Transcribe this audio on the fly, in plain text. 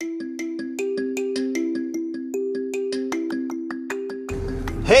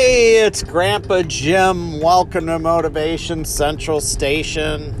Hey, it's Grandpa Jim. Welcome to Motivation Central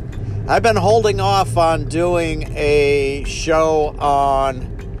Station. I've been holding off on doing a show on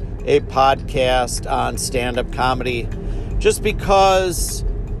a podcast on stand-up comedy just because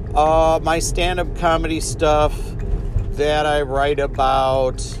my stand-up comedy stuff that I write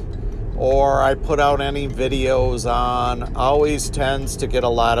about or I put out any videos on always tends to get a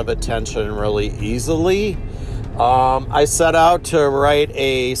lot of attention really easily. I set out to write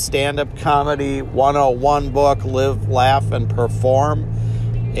a stand-up comedy 101 book, Live, Laugh, and Perform.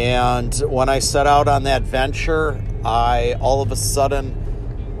 And when I set out on that venture, I all of a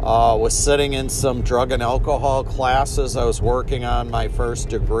sudden was sitting in some drug and alcohol classes. I was working on my first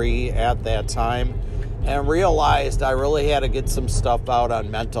degree at that time and realized I really had to get some stuff out on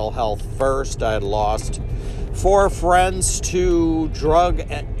mental health first. I had lost 4 friends to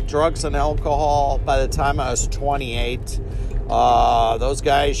drugs and alcohol by the time I was 28. Those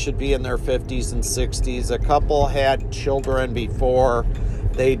guys should be in their 50s and 60s. A couple had children before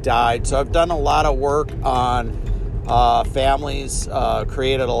they died. So I've done a lot of work on families,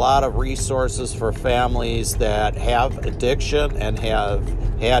 created a lot of resources for families that have addiction and have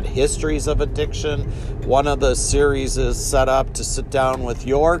had histories of addiction. One of the series is set up to sit down with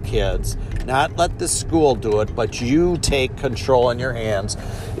your kids, not let the school do it, but you take control in your hands.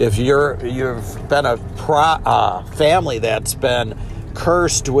 If you've been a family that's been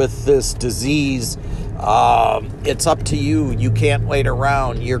cursed with this disease, it's up to you. You can't wait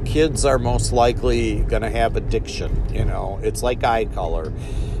around. Your kids are most likely going to have addiction. It's like eye color.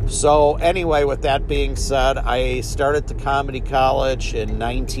 So anyway, with that being said, I started the Comedy College in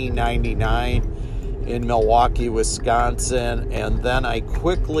 1999 in Milwaukee, Wisconsin, and then I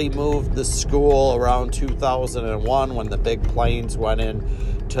quickly moved the school around 2001 when the big planes went in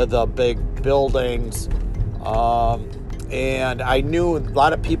to the big buildings. And I knew a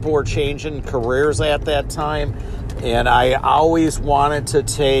lot of people were changing careers at that time, and I always wanted to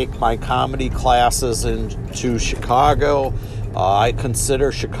take my comedy classes into Chicago. I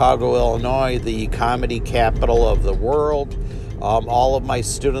consider Chicago, Illinois, the comedy capital of the world. All of my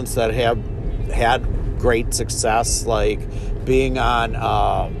students that have had great success, like being on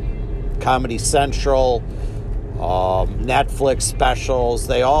Comedy Central, Netflix specials,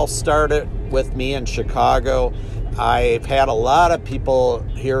 they all started with me in Chicago. I've had a lot of people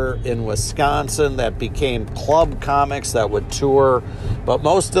here in Wisconsin that became club comics that would tour, but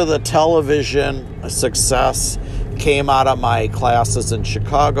most of the television success came out of my classes in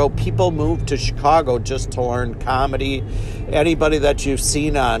Chicago. People moved to Chicago just to learn comedy. Anybody that you've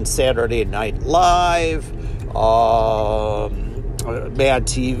seen on Saturday Night Live, Mad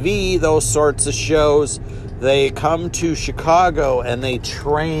TV, those sorts of shows, they come to Chicago and they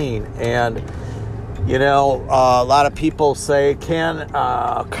train. And a lot of people say, can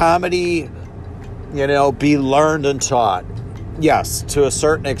comedy, be learned and taught? Yes, to a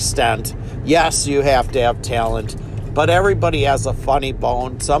certain extent. Yes, you have to have talent, but everybody has a funny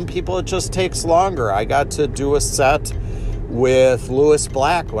bone. Some people, it just takes longer. I got to do a set with Lewis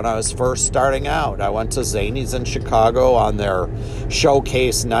Black when I was first starting out. I went to Zanies in Chicago on their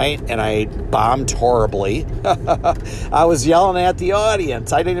showcase night, and I bombed horribly. I was yelling at the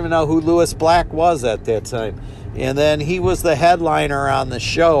audience. I didn't even know who Lewis Black was at that time. And then he was the headliner on the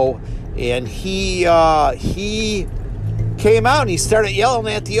show, and he came out and he started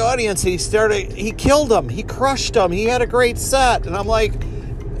yelling at the audience, and he killed them. He crushed them. He had a great set. And I'm like,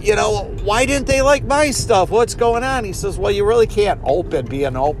 why didn't they like my stuff? What's going on? He says, well, you really can't be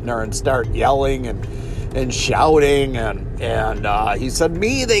an opener and start yelling and shouting. And he said,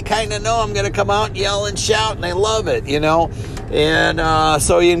 they kind of know I'm going to come out and yell and shout, and they love it, And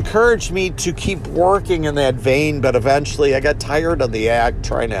so he encouraged me to keep working in that vein, but eventually I got tired of the act,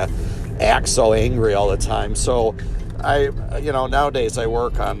 trying to act so angry all the time. So nowadays I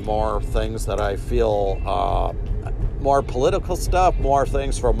work on more things that I feel more political stuff, more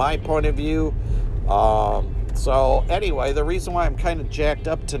things from my point of view. So anyway, the reason why I'm kind of jacked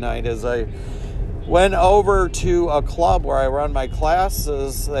up tonight is I went over to a club where I run my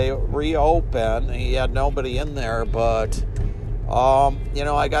classes. They reopened. He had nobody in there, but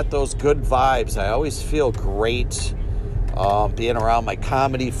I got those good vibes. I always feel great being around my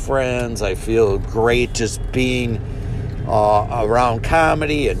comedy friends. I feel great just being around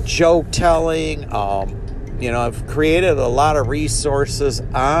comedy and joke telling. I've created a lot of resources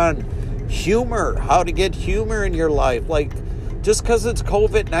on humor, how to get humor in your life. Like, just because it's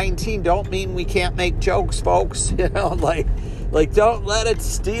COVID-19 don't mean we can't make jokes, folks. Like don't let it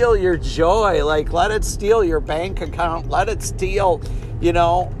steal your joy. Like, let it steal your bank account. Let it steal,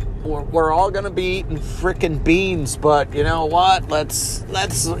 we're all going to be eating frickin' beans, but you know what? Let's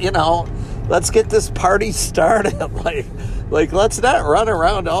get this party started. like let's not run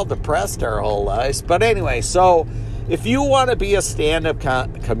around all depressed our whole lives. But anyway, so if you want to be a stand-up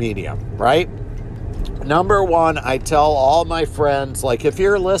comedian, right? Number one, I tell all my friends, like, if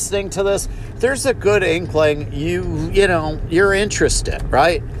you're listening to this, there's a good inkling you're interested,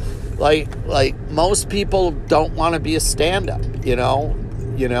 right? Like most people don't want to be a stand-up,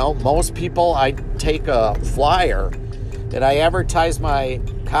 most people, I take a flyer and I advertise my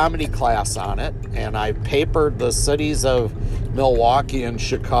comedy class on it, and I papered the cities of Milwaukee and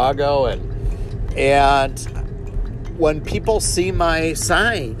Chicago, and when people see my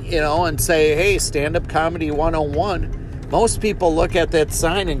sign, and say, hey, stand-up comedy 101, most people look at that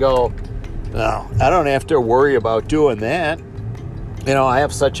sign and go, no, I don't have to worry about doing that. I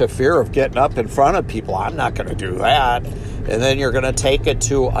have such a fear of getting up in front of people. I'm not going to do that. And then you're going to take it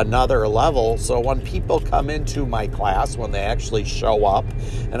to another level. So when people come into my class, when they actually show up,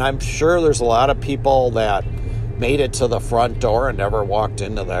 and I'm sure there's a lot of people that made it to the front door and never walked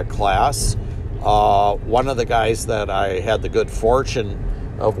into that class. One of the guys that I had the good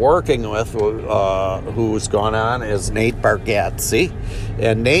fortune of working with, who's gone on, is Nate Bargatze.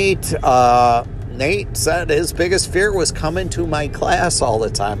 And Nate said his biggest fear was coming to my class all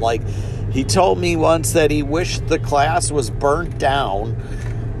the time. Like, he told me once that he wished the class was burnt down,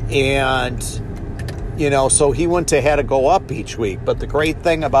 and, so he wouldn't have had to go up each week. But the great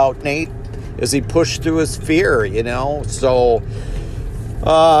thing about Nate is he pushed through his fear, So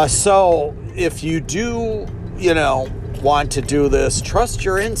if you do, want to do this, trust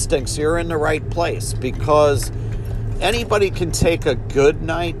your instincts. You're in the right place, because anybody can take a good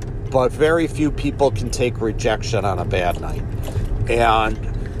night, but very few people can take rejection on a bad night. And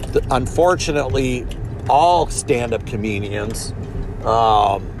unfortunately, all stand-up comedians,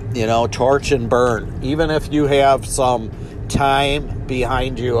 torch and burn. Even if you have some time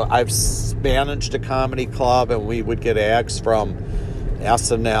behind you, I've managed a comedy club, and we would get acts from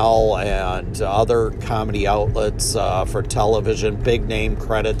SNL and other comedy outlets for television, big name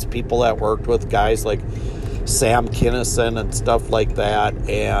credits, people that worked with guys like Sam Kinison and stuff like that,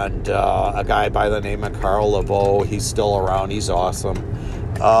 and a guy by the name of Carl Laveau. He's still around. He's awesome.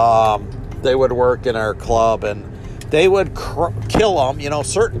 They would work in our club, and they would kill them.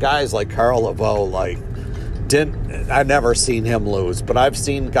 Certain guys like Carl Laveau, I've never seen him lose, but I've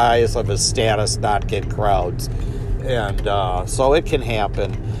seen guys of his status not get crowds. And so it can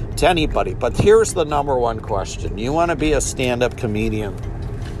happen to anybody. But here's the number one question. You want to be a stand-up comedian,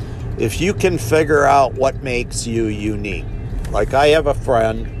 if you can figure out what makes you unique. Like, I have a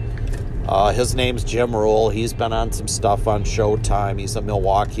friend, his name's Jim Rule. He's been on some stuff on Showtime. He's a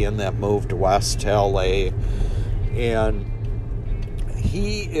Milwaukeean that moved west to LA. And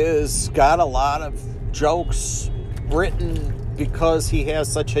he is got a lot of jokes written because he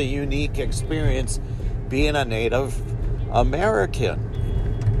has such a unique experience being a Native American,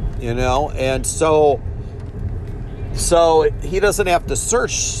 and so he doesn't have to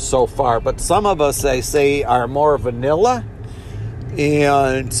search so far. But some of us, they say, are more vanilla,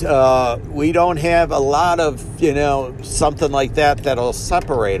 and we don't have a lot of, something like that'll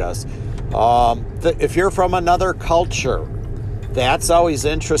separate us. If you're from another culture, that's always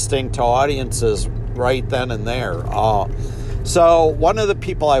interesting to audiences right then and there. So one of the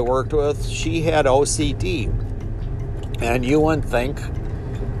people I worked with, she had OCD, and you wouldn't think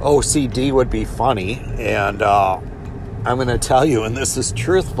OCD would be funny, and I'm going to tell you, and this is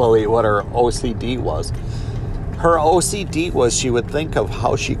truthfully what her OCD was. Her OCD was she would think of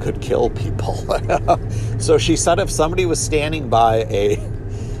how she could kill people. So she said if somebody was standing by a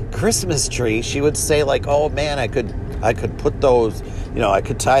Christmas tree, she would say, like, oh man, I could put those, I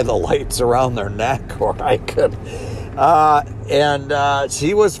could tie the lights around their neck, or I could... and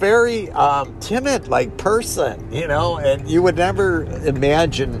she was very timid, person, and you would never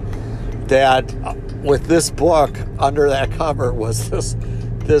imagine that with this book under that cover was this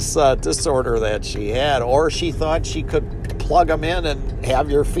disorder that she had, or she thought she could plug them in and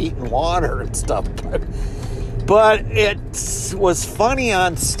have your feet in water and stuff. But it was funny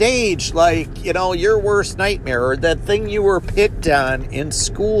on stage, your worst nightmare, or that thing you were picked on in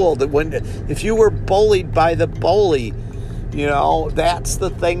school, if you were bullied by the bully, that's the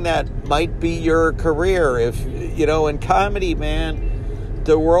thing that might be your career. If, in comedy, man,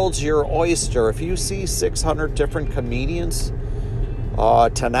 the world's your oyster. If you see 600 different comedians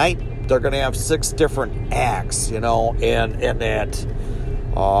tonight, they're going to have 6 different acts, and that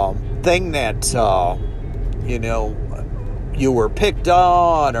thing that... you were picked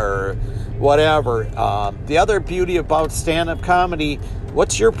on or whatever. The other beauty about stand-up comedy,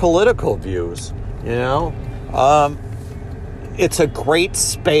 what's your political views? It's a great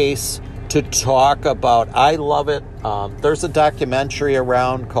space to talk about. I love it. There's a documentary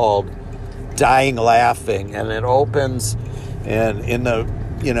around called Dying Laughing, and it opens, and in the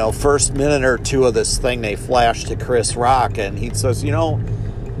first minute or two of this thing, they flash to Chris Rock, and he says,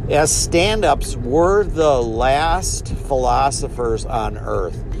 as stand-ups, we're the last philosophers on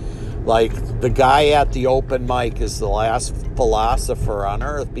earth. Like, the guy at the open mic is the last philosopher on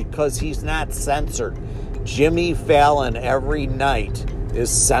earth because he's not censored. Jimmy Fallon every night is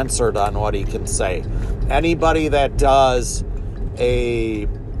censored on what he can say. Anybody that does a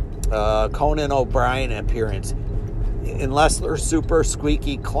Conan O'Brien appearance, unless they're super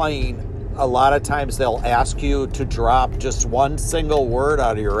squeaky clean, a lot of times they'll ask you to drop just one single word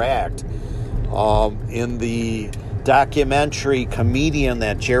out of your act. In the documentary Comedian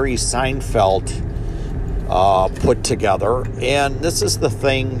that Jerry Seinfeld put together, and this is the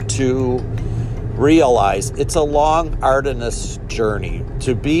thing to realize, it's a long, arduous journey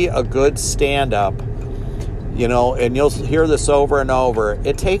to be a good stand-up, and you'll hear this over and over.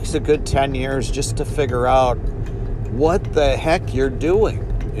 It takes a good 10 years just to figure out what the heck you're doing,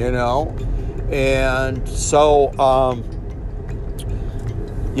 and so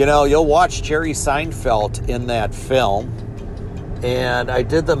you'll watch Jerry Seinfeld in that film, and I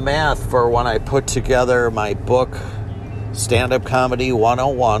did the math for when I put together my book, Stand-Up Comedy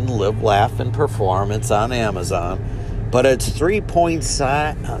 101, Live, Laugh, and Perform. It's on Amazon, but it's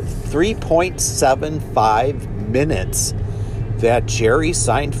 3.75 minutes that Jerry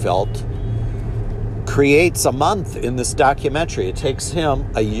Seinfeld creates a month in this documentary. It takes him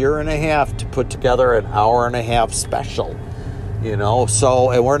a year and a half to put together an hour and a half special,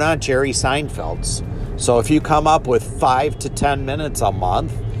 so, and we're not Jerry Seinfelds. So if you come up with 5 to 10 minutes a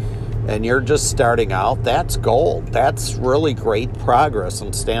month and you're just starting out, that's gold. That's really great progress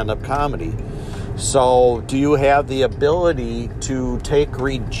in stand-up comedy. So do you have the ability to take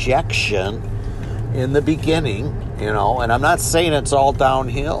rejection in the beginning, and I'm not saying it's all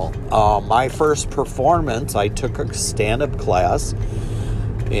downhill. My first performance, I took a stand-up class,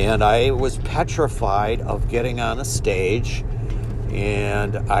 and I was petrified of getting on a stage,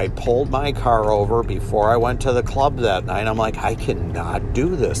 and I pulled my car over before I went to the club that night. I'm like, I cannot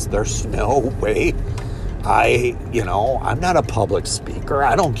do this. There's no way. I'm not a public speaker.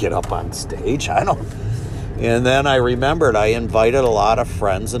 I don't get up on stage. And then I remembered I invited a lot of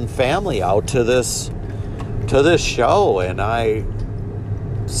friends and family out to this show, and I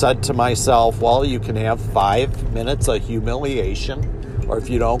said to myself, well, you can have 5 minutes of humiliation, or if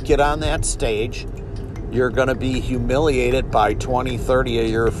you don't get on that stage, you're going to be humiliated by 20, 30 of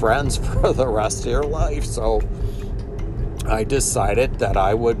your friends for the rest of your life. So I decided that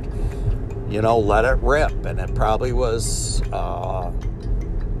I would, let it rip. And it probably was,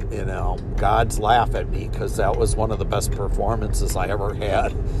 God's laugh at me, because that was one of the best performances I ever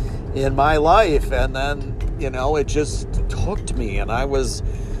had in my life. And then, it just hooked me. And I was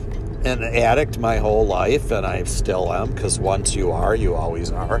an addict my whole life, and I still am, because once you are, you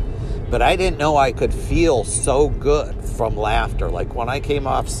always are. But I didn't know I could feel so good from laughter. Like when I came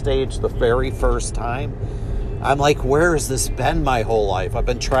off stage the very first time, I'm like, where has this been my whole life? I've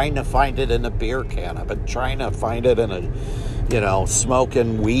been trying to find it in a beer can. I've been trying to find it in a,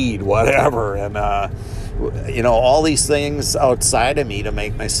 smoking weed, whatever. And, all these things outside of me to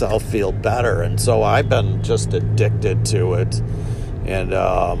make myself feel better. And so I've been just addicted to it. And,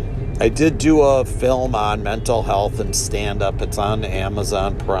 I did do a film on mental health and stand-up. It's on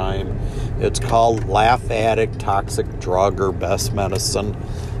Amazon Prime. It's called Laugh Addict, Toxic Drug, or Best Medicine.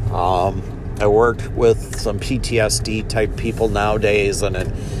 I worked with some PTSD type people nowadays,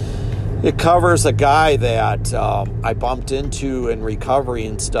 and it covers a guy that I bumped into in recovery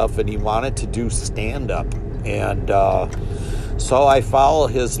and stuff, and he wanted to do stand-up. And so I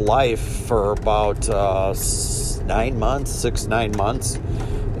followed his life for about 9 months, 6-9 months.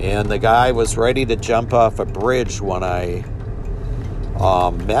 And the guy was ready to jump off a bridge when I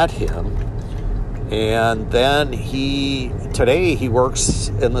met him. And then today he works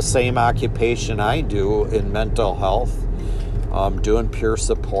in the same occupation I do in mental health, doing peer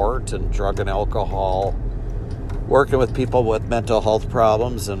support and drug and alcohol, working with people with mental health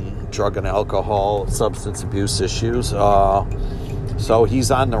problems and drug and alcohol, substance abuse issues. So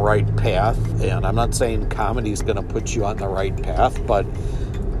he's on the right path. And I'm not saying comedy's going to put you on the right path, but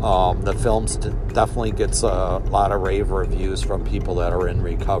the film definitely gets a lot of rave reviews from people that are in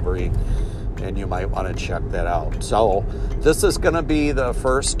recovery, and you might want to check that out. So this is going to be the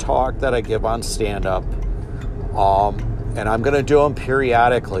first talk that I give on stand-up, and I'm going to do them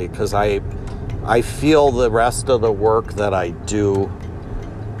periodically, because I feel the rest of the work that I do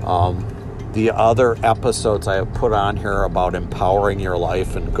The other episodes I have put on here about empowering your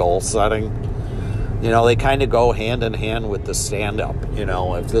life and goal setting, they kind of go hand in hand with the stand-up.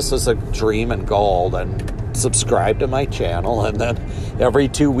 If this is a dream and goal, then subscribe to my channel, and then every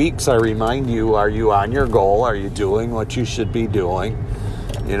 2 weeks I remind you, are you on your goal? Are you doing what you should be doing?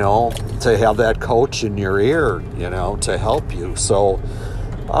 To have that coach in your ear, to help you. So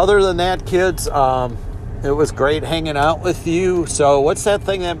other than that, kids, it was great hanging out with you. So what's that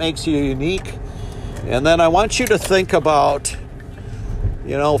thing that makes you unique? And then I want you to think about,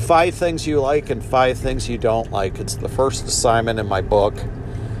 5 things you like and 5 things you don't like. It's the first assignment in my book.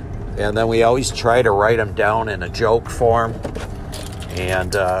 And then we always try to write them down in a joke form.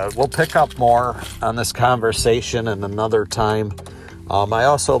 And we'll pick up more on this conversation in another time. I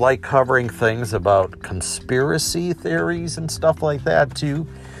also like covering things about conspiracy theories and stuff like that too.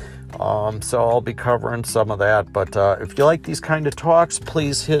 So I'll be covering some of that. But if you like these kind of talks,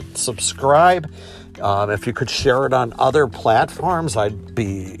 please hit subscribe. If you could share it on other platforms, I'd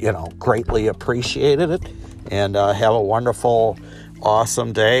be, greatly appreciated. And have a wonderful,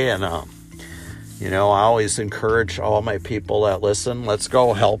 awesome day. And, I always encourage all my people that listen, let's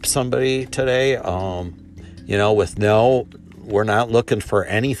go help somebody today. We're not looking for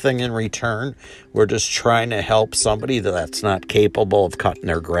anything in return. We're just trying to help somebody that's not capable of cutting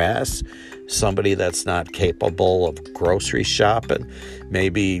their grass, somebody that's not capable of grocery shopping.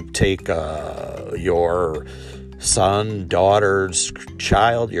 Maybe take your son, daughter's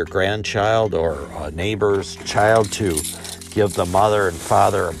child, your grandchild, or a neighbor's child to give the mother and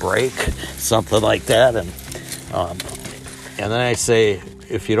father a break, something like that. And then I say,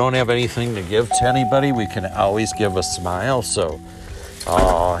 if you don't have anything to give to anybody, we can always give a smile. So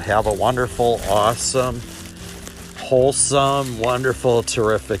have a wonderful, awesome, wholesome, wonderful,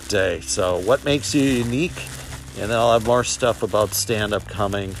 terrific day. So what makes you unique? And I'll have more stuff about stand-up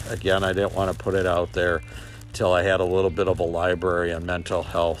coming. Again, I didn't want to put it out there till I had a little bit of a library on mental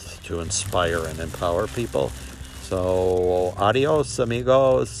health to inspire and empower people. So adios,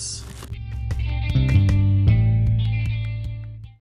 amigos.